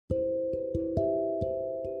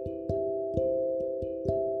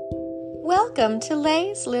Welcome to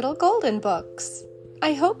Lay's Little Golden Books.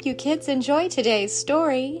 I hope you kids enjoy today's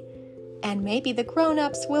story, and maybe the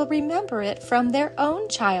grown-ups will remember it from their own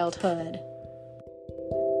childhood.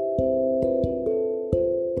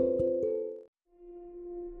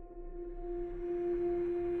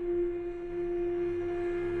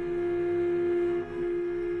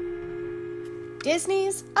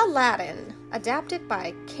 Disney's Aladdin, adapted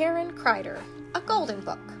by Karen Kreider, a golden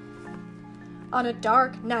book. On a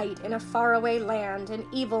dark night in a faraway land, an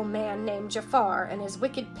evil man named Jafar and his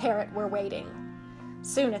wicked parrot were waiting.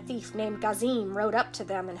 Soon a thief named Gazim rode up to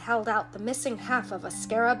them and held out the missing half of a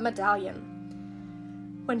scarab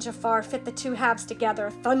medallion. When Jafar fit the two halves together,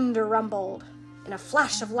 thunder rumbled. In a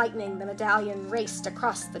flash of lightning, the medallion raced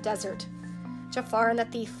across the desert. Jafar and the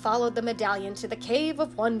thief followed the medallion to the Cave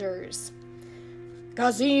of Wonders.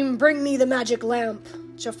 "Gazim, bring me the magic lamp,"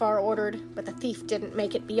 Jafar ordered, but the thief didn't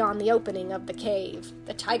make it beyond the opening of the cave.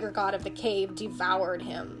 The tiger god of the cave devoured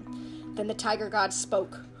him. Then the tiger god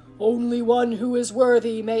spoke, "Only one who is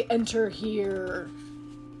worthy may enter here."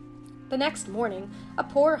 The next morning, a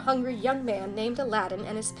poor, hungry young man named Aladdin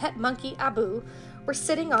and his pet monkey Abu were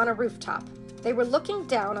sitting on a rooftop. They were looking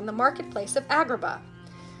down on the marketplace of Agrabah.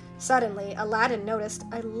 Suddenly, Aladdin noticed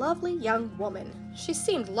a lovely young woman. She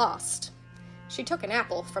seemed lost. She took an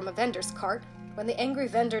apple from a vendor's cart. When the angry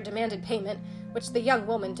vendor demanded payment, which the young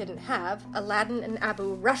woman didn't have, Aladdin and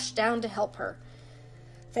Abu rushed down to help her.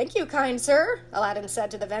 "Thank you, kind sir," Aladdin said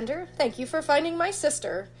to the vendor. "Thank you for finding my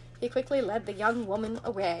sister." He quickly led the young woman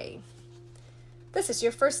away. "This is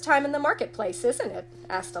your first time in the marketplace, isn't it?"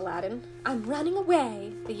 asked Aladdin. "I'm running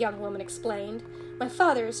away," the young woman explained. "My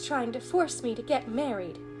father is trying to force me to get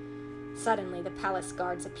married." Suddenly, the palace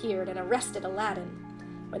guards appeared and arrested Aladdin.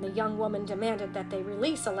 When the young woman demanded that they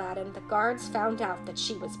release Aladdin, the guards found out that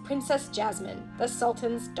she was Princess Jasmine, the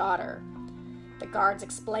Sultan's daughter. The guards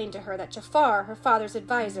explained to her that Jafar, her father's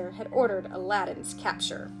advisor, had ordered Aladdin's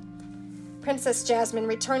capture. Princess Jasmine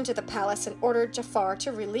returned to the palace and ordered Jafar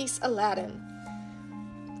to release Aladdin.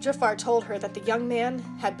 Jafar told her that the young man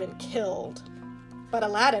had been killed. But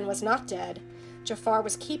Aladdin was not dead. Jafar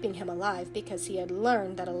was keeping him alive because he had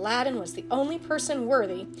learned that Aladdin was the only person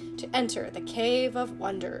worthy to enter the Cave of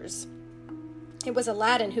Wonders. It was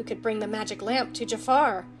Aladdin who could bring the magic lamp to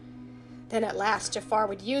Jafar. Then at last Jafar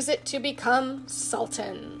would use it to become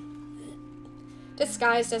Sultan.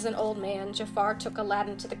 Disguised as an old man, Jafar took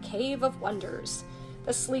Aladdin to the Cave of Wonders.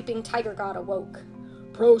 The sleeping tiger god awoke.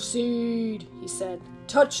 "Proceed," he said.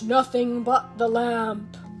 "Touch nothing but the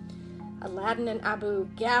lamp." Aladdin and Abu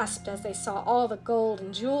gasped as they saw all the gold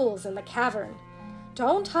and jewels in the cavern.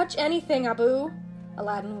 "Don't touch anything, Abu,"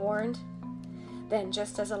 Aladdin warned. Then,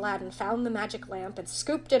 just as Aladdin found the magic lamp and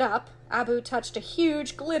scooped it up, Abu touched a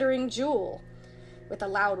huge, glittering jewel. With a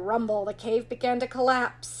loud rumble, the cave began to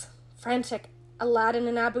collapse. Frantic, Aladdin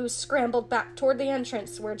and Abu scrambled back toward the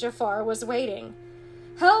entrance where Jafar was waiting.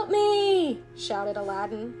 "Help me!" shouted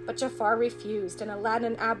Aladdin, but Jafar refused, and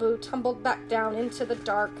Aladdin and Abu tumbled back down into the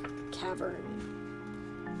dark cavern.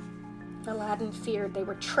 Aladdin feared they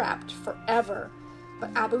were trapped forever, but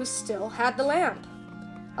Abu still had the lamp.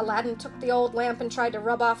 Aladdin took the old lamp and tried to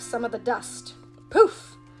rub off some of the dust.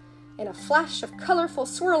 Poof! In a flash of colorful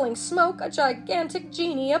swirling smoke, a gigantic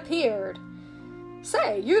genie appeared.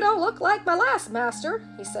 "Say, you don't look like my last master,"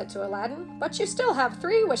 he said to Aladdin, "but you still have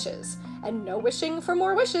 3 wishes, and no wishing for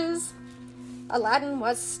more wishes." Aladdin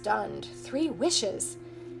was stunned. 3 wishes!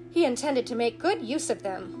 He intended to make good use of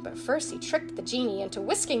them, but first he tricked the genie into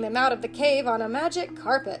whisking them out of the cave on a magic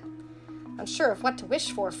carpet. Unsure of what to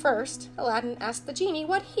wish for first, Aladdin asked the genie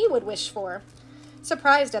what he would wish for.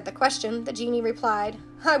 Surprised at the question, the genie replied,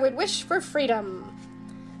 "I would wish for freedom."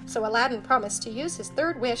 So Aladdin promised to use his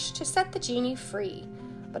 3rd wish to set the genie free,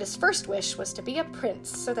 but his first wish was to be a prince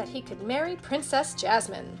so that he could marry Princess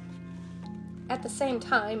Jasmine. At the same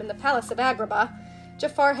time, in the palace of Agrabah,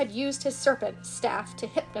 Jafar had used his serpent staff to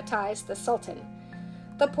hypnotize the Sultan.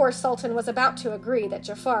 The poor Sultan was about to agree that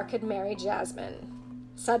Jafar could marry Jasmine.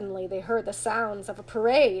 Suddenly they heard the sounds of a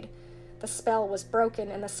parade. The spell was broken,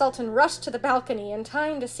 and the Sultan rushed to the balcony in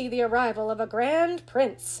time to see the arrival of a grand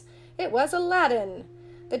prince. It was Aladdin.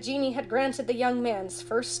 The genie had granted the young man's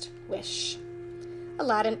first wish.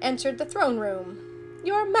 Aladdin entered the throne room.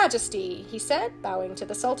 "Your Majesty," he said, bowing to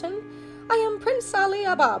the Sultan, "I am Prince Ali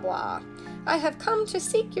Ababwa. I have come to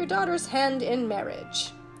seek your daughter's hand in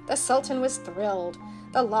marriage." The Sultan was thrilled.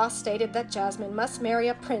 The law stated that Jasmine must marry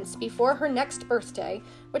a prince before her next birthday,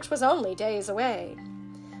 which was only days away.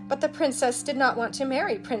 But the princess did not want to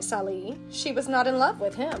marry Prince Ali. She was not in love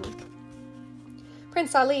with him.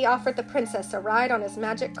 Prince Ali offered the princess a ride on his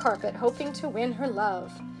magic carpet, hoping to win her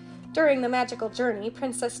love. During the magical journey,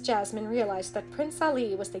 Princess Jasmine realized that Prince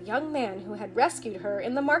Ali was the young man who had rescued her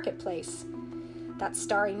in the marketplace. That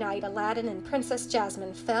starry night, Aladdin and Princess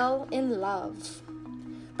Jasmine fell in love.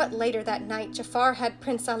 But later that night, Jafar had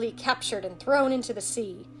Prince Ali captured and thrown into the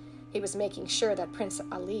sea. He was making sure that Prince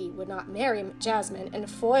Ali would not marry Jasmine and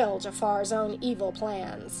foil Jafar's own evil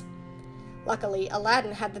plans. Luckily,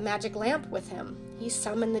 Aladdin had the magic lamp with him. He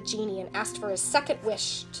summoned the genie and asked for his second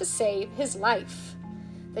wish to save his life.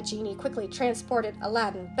 The genie quickly transported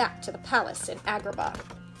Aladdin back to the palace in Agrabah.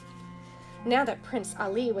 Now that Prince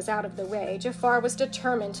Ali was out of the way, Jafar was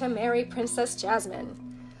determined to marry Princess Jasmine.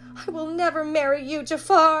 "I will never marry you,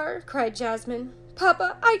 Jafar," cried Jasmine.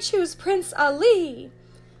 "Papa, I choose Prince Ali."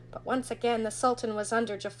 But once again the Sultan was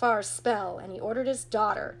under Jafar's spell, and he ordered his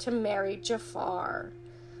daughter to marry Jafar.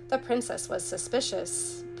 The princess was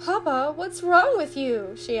suspicious. "Papa, what's wrong with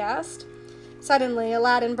you?" she asked. Suddenly,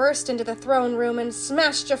 Aladdin burst into the throne room and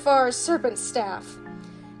smashed Jafar's serpent staff.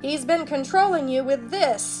 "He's been controlling you with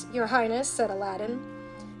this, Your Highness," said Aladdin.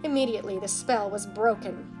 Immediately, the spell was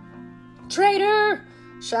broken. "Traitor!"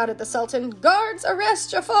 shouted the Sultan. "Guards,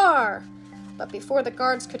 arrest Jafar!" But before the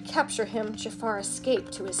guards could capture him, Jafar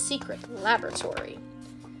escaped to his secret laboratory.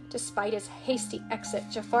 Despite his hasty exit,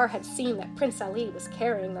 Jafar had seen that Prince Ali was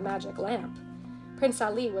carrying the magic lamp. Prince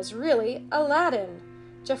Ali was really Aladdin.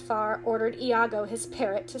 Jafar ordered Iago, his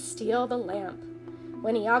parrot, to steal the lamp.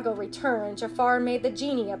 When Iago returned, Jafar made the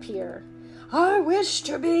genie appear. "I wish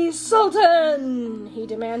to be Sultan," he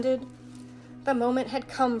demanded. The moment had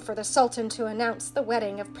come for the Sultan to announce the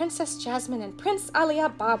wedding of Princess Jasmine and Prince Ali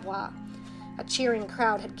Baba. A cheering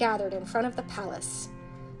crowd had gathered in front of the palace.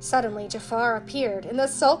 Suddenly, Jafar appeared in the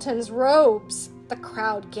Sultan's robes. The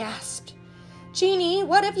crowd gasped. "Genie,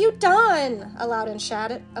 what have you done?" Aladdin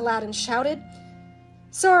shouted.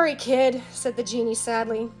 "Sorry, kid," said the genie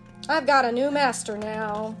sadly. "I've got a new master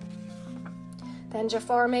now." Then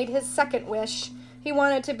Jafar made his second wish. He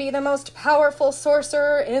wanted to be the most powerful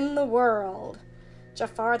sorcerer in the world.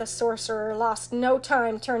 Jafar the sorcerer lost no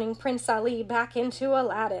time turning Prince Ali back into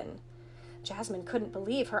Aladdin. Jasmine couldn't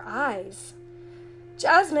believe her eyes.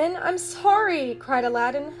 "Jasmine, I'm sorry," cried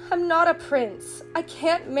Aladdin. "I'm not a prince. I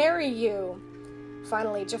can't marry you."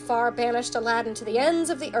 Finally, Jafar banished Aladdin to the ends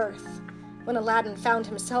of the earth. When Aladdin found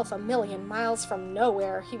himself 1,000,000 miles from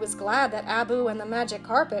nowhere, he was glad that Abu and the magic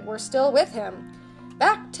carpet were still with him.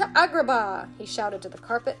 "Back to Agrabah," he shouted to the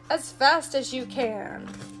carpet, "as fast as you can."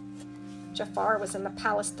 Jafar was in the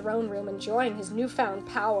palace throne room enjoying his newfound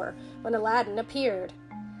power when Aladdin appeared.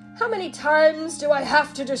 "How many times do I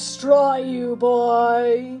have to destroy you,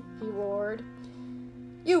 boy?" he roared.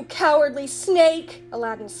 "You cowardly snake!"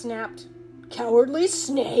 Aladdin snapped. "Cowardly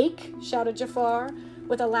snake?" shouted Jafar.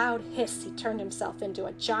 With a loud hiss, he turned himself into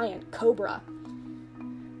a giant cobra.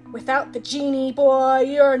 "Without the genie, boy,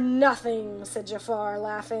 you're nothing," said Jafar,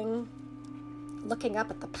 laughing. Looking up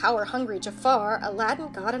at the power-hungry Jafar,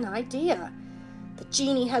 Aladdin got an idea. "The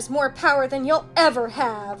genie has more power than you'll ever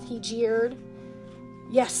have," he jeered.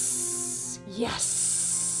 Yes,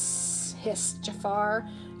 hissed Jafar.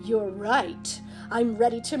 "You're right. I'm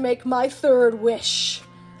ready to make my third wish.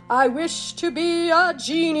 I wish to be a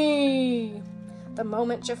genie." The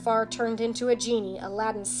moment Jafar turned into a genie,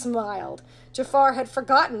 Aladdin smiled. Jafar had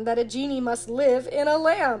forgotten that a genie must live in a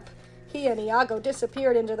lamp. He and Iago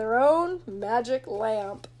disappeared into their own magic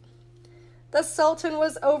lamp. The Sultan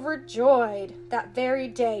was overjoyed. That very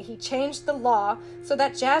day, he changed the law so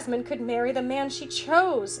that Jasmine could marry the man she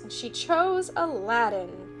chose, and she chose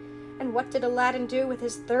Aladdin. And what did Aladdin do with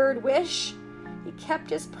his third wish? He kept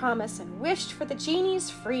his promise and wished for the genie's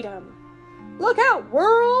freedom. "Look out,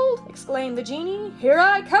 world!" exclaimed the genie. "Here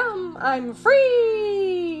I come! I'm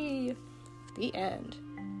free!" The end.